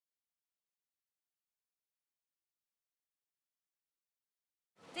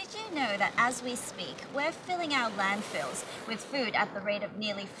you know that as we speak, we're filling our landfills with food at the rate of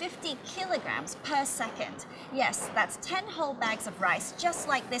nearly 50 kilograms per second? Yes, that's 10 whole bags of rice, just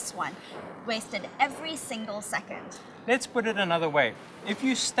like this one, wasted every single second. Let's put it another way. If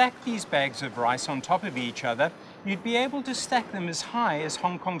you stack these bags of rice on top of each other, you'd be able to stack them as high as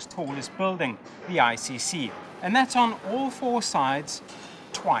Hong Kong's tallest building, the ICC. And that's on all four sides,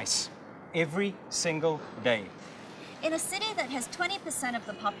 twice, every single day. In a city that has 20% of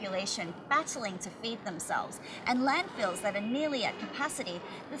the population battling to feed themselves and landfills that are nearly at capacity,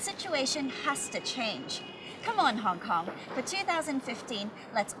 the situation has to change. Come on, Hong Kong. For 2015,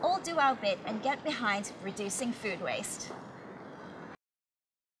 let's all do our bit and get behind reducing food waste.